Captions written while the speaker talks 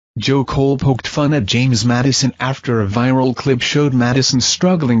Joe Cole poked fun at James Maddison after a viral clip showed Maddison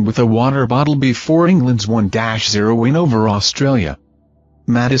struggling with a water bottle before England's 1-0 win over Australia.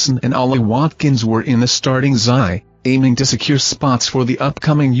 Maddison and Ollie Watkins were in the starting eye, aiming to secure spots for the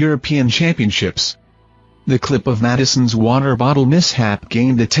upcoming European Championships. The clip of Maddison's water bottle mishap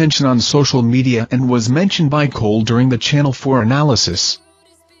gained attention on social media and was mentioned by Cole during the Channel 4 analysis.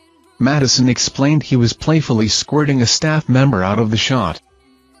 Maddison explained he was playfully squirting a staff member out of the shot.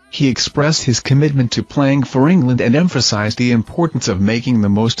 He expressed his commitment to playing for England and emphasized the importance of making the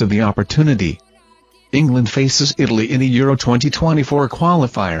most of the opportunity. England faces Italy in a Euro 2024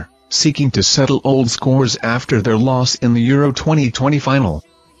 qualifier, seeking to settle old scores after their loss in the Euro 2020 final.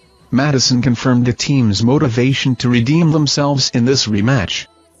 Maddison confirmed the team's motivation to redeem themselves in this rematch.